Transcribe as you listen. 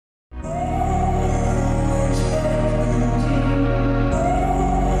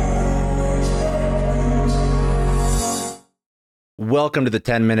Welcome to the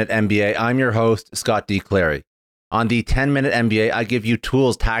 10-Minute MBA. I'm your host, Scott D. Clary. On the 10-Minute MBA, I give you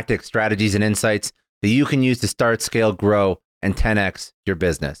tools, tactics, strategies, and insights that you can use to start, scale, grow, and 10x your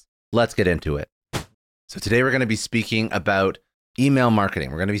business. Let's get into it. So today we're going to be speaking about email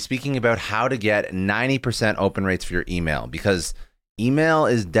marketing. We're going to be speaking about how to get 90% open rates for your email, because email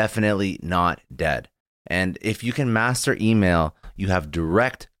is definitely not dead. And if you can master email, you have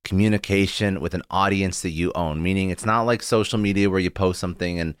direct communication with an audience that you own, meaning it's not like social media where you post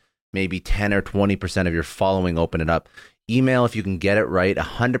something and maybe 10 or 20% of your following open it up. Email, if you can get it right,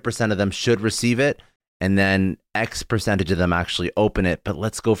 100% of them should receive it, and then X percentage of them actually open it. But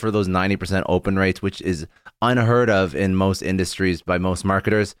let's go for those 90% open rates, which is unheard of in most industries by most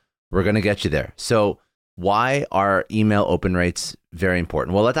marketers. We're going to get you there. So why are email open rates very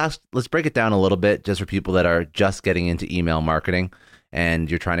important? Well, let's break it down a little bit just for people that are just getting into email marketing and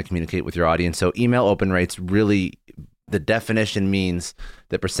you're trying to communicate with your audience. So email open rates, really, the definition means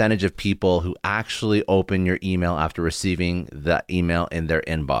the percentage of people who actually open your email after receiving the email in their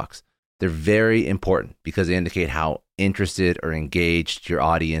inbox. They're very important because they indicate how interested or engaged your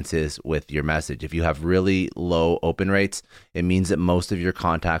audience is with your message. If you have really low open rates, it means that most of your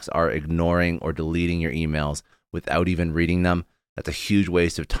contacts are ignoring or deleting your emails without even reading them. That's a huge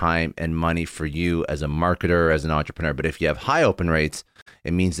waste of time and money for you as a marketer or as an entrepreneur. But if you have high open rates,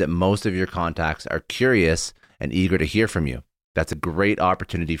 it means that most of your contacts are curious and eager to hear from you. That's a great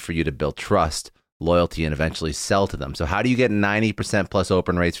opportunity for you to build trust, loyalty, and eventually sell to them. So how do you get 90% plus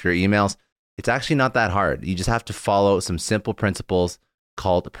open rates for your emails? It's actually not that hard. You just have to follow some simple principles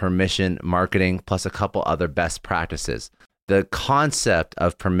called permission marketing, plus a couple other best practices. The concept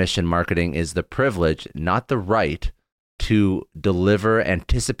of permission marketing is the privilege, not the right, to deliver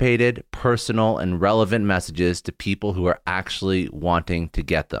anticipated, personal, and relevant messages to people who are actually wanting to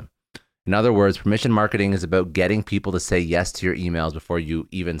get them. In other words, permission marketing is about getting people to say yes to your emails before you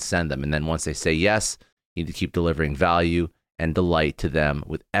even send them. And then once they say yes, you need to keep delivering value and delight to them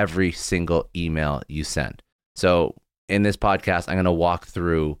with every single email you send. So in this podcast, I'm going to walk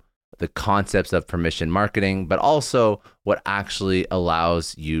through the concepts of permission marketing, but also what actually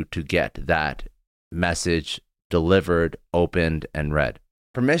allows you to get that message delivered, opened, and read.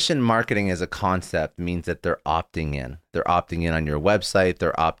 Permission marketing as a concept means that they're opting in. They're opting in on your website.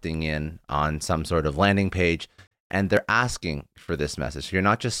 They're opting in on some sort of landing page, and they're asking for this message. So you're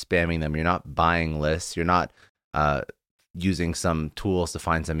not just spamming them. You're not buying lists. You're not using some tools to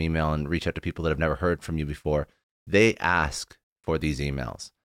find some email and reach out to people that have never heard from you before. They ask for these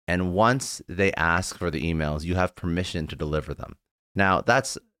emails. And once they ask for the emails, you have permission to deliver them. Now,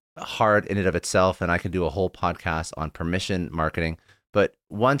 that's hard in and of itself, and I can do a whole podcast on permission marketing. But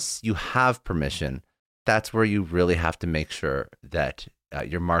once you have permission, that's where you really have to make sure that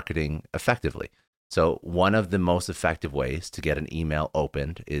you're marketing effectively. So one of the most effective ways to get an email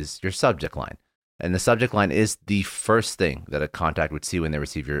opened is your subject line. And the subject line is the first thing that a contact would see when they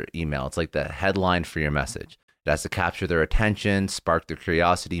receive your email. It's like the headline for your message. It has to capture their attention, spark their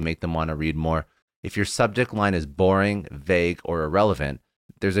curiosity, make them want to read more. If your subject line is boring, vague, or irrelevant,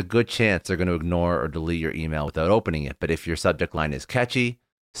 there's a good chance they're going to ignore or delete your email without opening it. But if your subject line is catchy,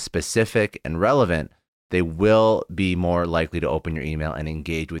 specific, and relevant, they will be more likely to open your email and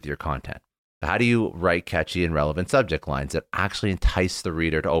engage with your content. So how do you write catchy and relevant subject lines that actually entice the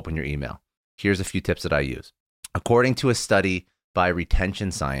reader to open your email? Here's a few tips that I use. According to a study by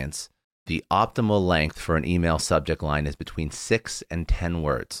Retention Science, the optimal length for an email subject line is between 6 and 10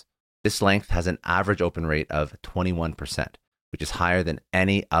 words. This length has an average open rate of 21%. Which is higher than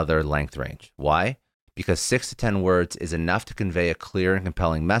any other length range. Why? Because 6 to 10 words is enough to convey a clear and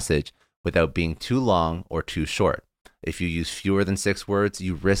compelling message without being too long or too short. If you use fewer than 6 words,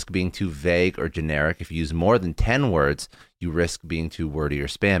 you risk being too vague or generic. If you use more than 10 words, you risk being too wordy or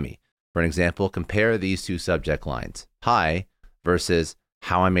spammy. For an example, compare these two subject lines. Hi versus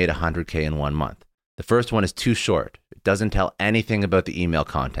how I made 100K in 1 month. The first one is too short. It doesn't tell anything about the email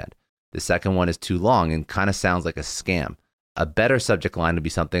content. The second one is too long and kind of sounds like a scam. A better subject line would be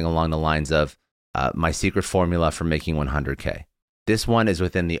something along the lines of my secret formula for making 100K. This one is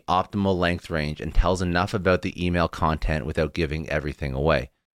within the optimal length range and tells enough about the email content without giving everything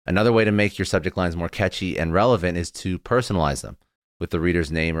away. Another way to make your subject lines more catchy and relevant is to personalize them with the reader's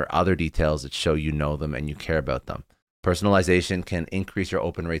name or other details that show you know them and you care about them. Personalization can increase your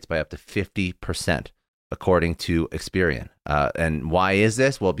open rates by up to 50%. According to Experian. And why is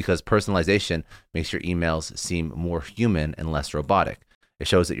this? Well, because personalization makes your emails seem more human and less robotic. It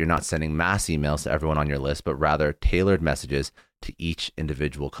shows that you're not sending mass emails to everyone on your list, but rather tailored messages to each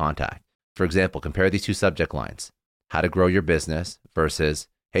individual contact. For example, compare these two subject lines. How to grow your business versus,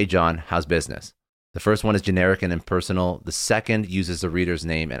 hey John, how's business? The first one is generic and impersonal. The second uses the reader's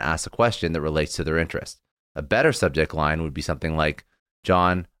name and asks a question that relates to their interest. A better subject line would be something like,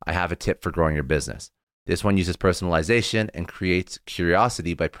 John, I have a tip for growing your business. This one uses personalization and creates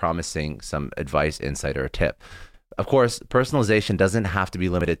curiosity by promising some advice, insight, or a tip. Of course, personalization doesn't have to be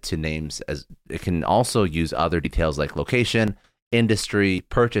limited to names, as it can also use other details like location, industry,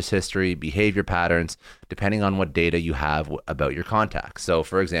 purchase history, behavior patterns, depending on what data you have about your contacts. So,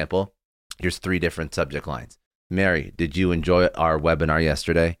 for example, here's 3 different subject lines. Mary, did you enjoy our webinar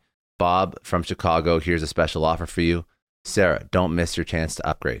yesterday? Bob from Chicago, here's a special offer for you. Sarah, don't miss your chance to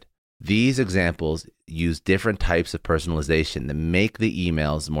upgrade. These examples use different types of personalization that make the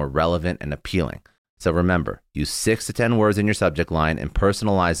emails more relevant and appealing. So remember, use 6 to 10 words in your subject line and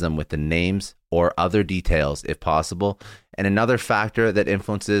personalize them with the names or other details if possible. And another factor that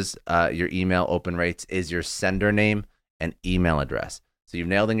influences your email open rates is your sender name and email address. So you've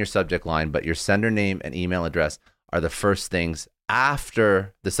nailed in your subject line, but your sender name and email address are the first things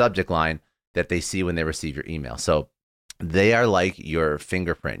after the subject line that they see when they receive your email. So they are like your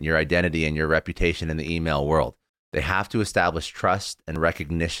fingerprint, your identity, and your reputation in the email world. They have to establish trust and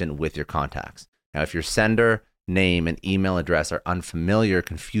recognition with your contacts. Now, if your sender name and email address are unfamiliar,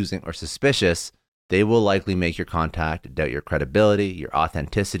 confusing, or suspicious, they will likely make your contact doubt your credibility, your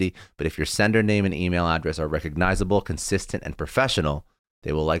authenticity. But if your sender name and email address are recognizable, consistent, and professional,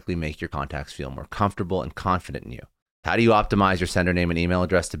 they will likely make your contacts feel more comfortable and confident in you. How do you optimize your sender name and email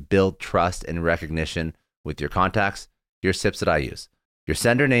address to build trust and recognition with your contacts? Here's tips that I use. Your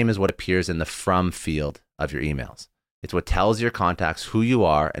sender name is what appears in the from field of your emails. It's what tells your contacts who you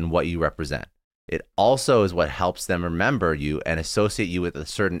are and what you represent. It also is what helps them remember you and associate you with a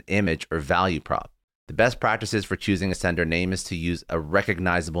certain image or value prop. The best practices for choosing a sender name is to use a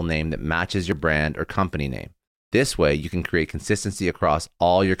recognizable name that matches your brand or company name. This way, you can create consistency across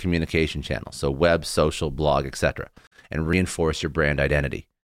all your communication channels, so web, social, blog, etc., and reinforce your brand identity.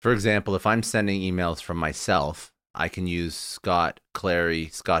 For example, if I'm sending emails from myself, I can use Scott Clary,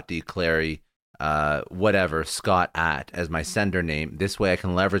 Scott D. Clary, whatever, Scott at as my sender name. This way I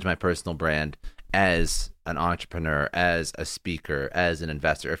can leverage my personal brand as an entrepreneur, as a speaker, as an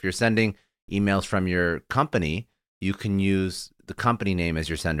investor. If you're sending emails from your company, you can use the company name as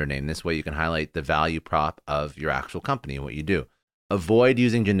your sender name. This way you can highlight the value prop of your actual company and what you do. Avoid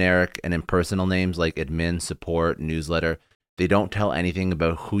using generic and impersonal names like admin, support, newsletter. They don't tell anything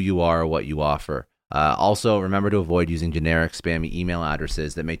about who you are or what you offer. Also, remember to avoid using generic spammy email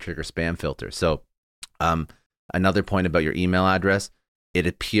addresses that may trigger spam filters. So another point about your email address, it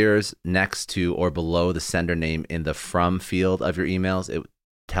appears next to or below the sender name in the from field of your emails. It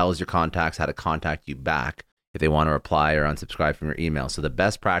tells your contacts how to contact you back if they want to reply or unsubscribe from your email. So the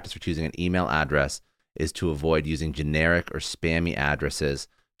best practice for choosing an email address is to avoid using generic or spammy addresses.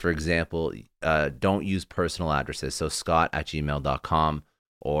 For example, don't use personal addresses. So scott@gmail.com.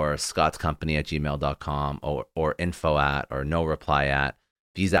 or scottscompany@gmail.com or info at or no reply at.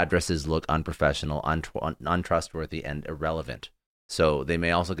 These addresses look unprofessional, untrustworthy, and irrelevant. So they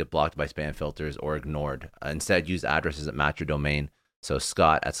may also get blocked by spam filters or ignored. Instead, use addresses that match your domain. So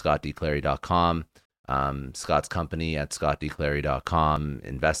scott@scottdclary.com, scottscompany@scottdclary.com,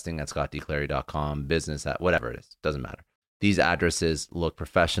 investing@scottdclary.com, business at whatever it is, doesn't matter. These addresses look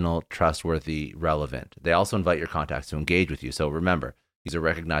professional, trustworthy, relevant. They also invite your contacts to engage with you. So remember, use a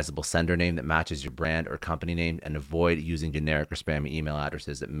recognizable sender name that matches your brand or company name, and avoid using generic or spammy email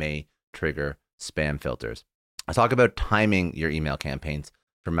addresses that may trigger spam filters. I'll talk about timing your email campaigns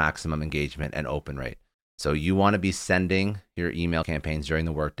for maximum engagement and open rate. So you want to be sending your email campaigns during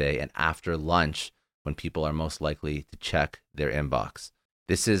the workday and after lunch when people are most likely to check their inbox.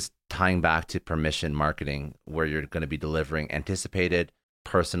 This is tying back to permission marketing, where you're going to be delivering anticipated,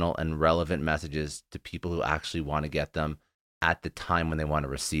 personal, and relevant messages to people who actually want to get them at the time when they want to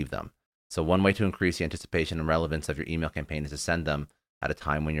receive them. So one way to increase the anticipation and relevance of your email campaign is to send them at a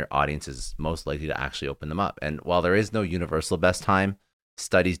time when your audience is most likely to actually open them up. And while there is no universal best time,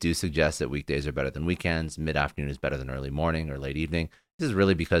 studies do suggest that weekdays are better than weekends, mid-afternoon is better than early morning or late evening. This is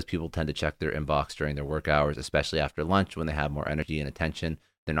really because people tend to check their inbox during their work hours, especially after lunch when they have more energy and attention.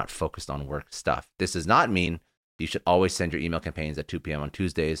 They're not focused on work stuff. This does not mean you should always send your email campaigns at 2 p.m. on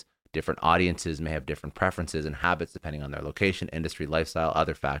Tuesdays. Different audiences may have different preferences and habits depending on their location, industry, lifestyle,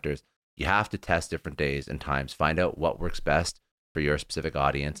 other factors. You have to test different days and times, find out what works best for your specific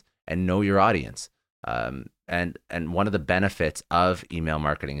audience, and know your audience. And one of the benefits of email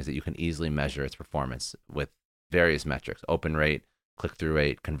marketing is that you can easily measure its performance with various metrics: open rate, click-through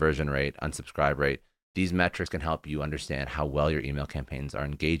rate, conversion rate, unsubscribe rate. These metrics can help you understand how well your email campaigns are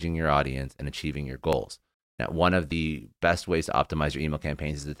engaging your audience and achieving your goals. Now, one of the best ways to optimize your email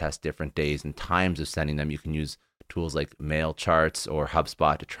campaigns is to test different days and times of sending them. You can use tools like MailCharts or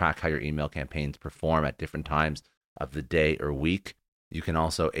HubSpot to track how your email campaigns perform at different times of the day or week. You can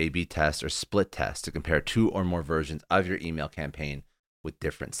also A/B test or split test to compare 2 or more versions of your email campaign with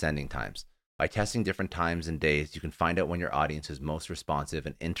different sending times. By testing different times and days, you can find out when your audience is most responsive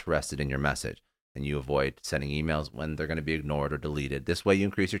and interested in your message, and you avoid sending emails when they're going to be ignored or deleted. This way, you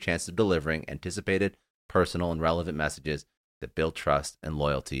increase your chances of delivering anticipated, personal, and relevant messages that build trust and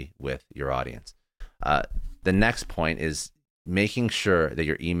loyalty with your audience. The next point is making sure that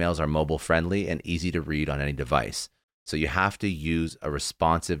your emails are mobile friendly and easy to read on any device. So you have to use a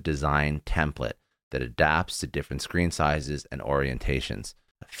responsive design template that adapts to different screen sizes and orientations.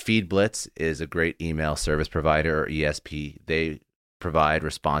 FeedBlitz is a great email service provider, or ESP. They provide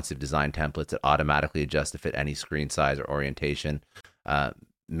responsive design templates that automatically adjust to fit any screen size or orientation.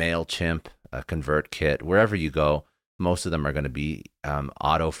 MailChimp, ConvertKit, wherever you go, most of them are going to be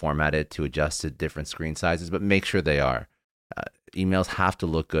auto-formatted to adjust to different screen sizes, but make sure they are. Emails have to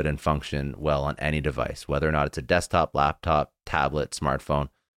look good and function well on any device, whether or not it's a desktop, laptop, tablet, smartphone.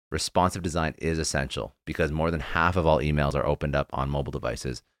 Responsive design is essential because more than half of all emails are opened up on mobile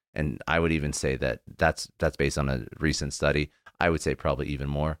devices. And I would even say that that's based on a recent study. I would say probably even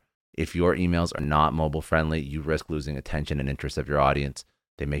more. If your emails are not mobile friendly, you risk losing attention and interest of your audience.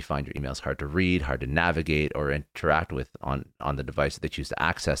 They may find your emails hard to read, hard to navigate, or interact with on the device that they choose to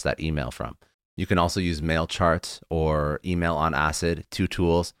access that email from. You can also use MailCharts or Email on Acid, 2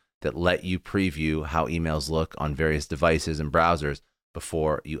 tools that let you preview how emails look on various devices and browsers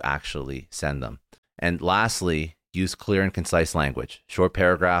before you actually send them. And lastly, use clear and concise language. Short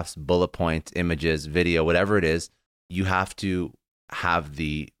paragraphs, bullet points, images, video, whatever it is, you have to have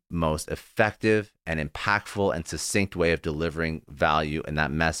the most effective and impactful and succinct way of delivering value and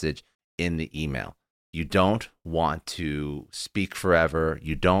that message in the email. You don't want to speak forever.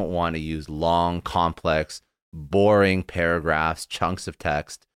 You don't want to use long, complex, boring paragraphs, chunks of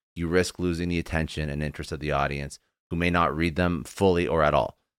text. You risk losing the attention and interest of the audience who may not read them fully or at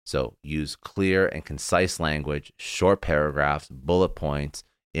all. So use clear and concise language, short paragraphs, bullet points,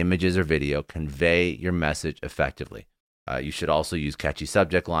 images or video. Convey your message effectively. You should also use catchy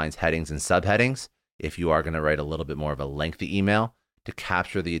subject lines, headings, and subheadings if you are going to write a little bit more of a lengthy email to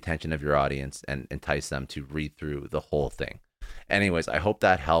capture the attention of your audience and entice them to read through the whole thing. Anyways, I hope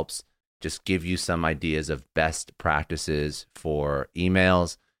that helps just give you some ideas of best practices for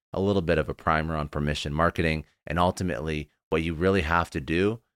emails, a little bit of a primer on permission marketing, and ultimately what you really have to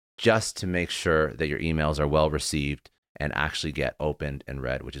do just to make sure that your emails are well received and actually get opened and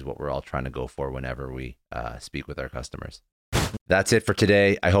read, which is what we're all trying to go for whenever we speak with our customers. That's it for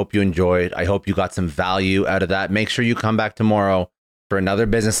today. I hope you enjoyed. I hope you got some value out of that. Make sure you come back tomorrow for another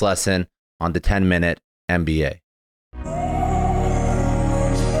business lesson on the 10-Minute MBA.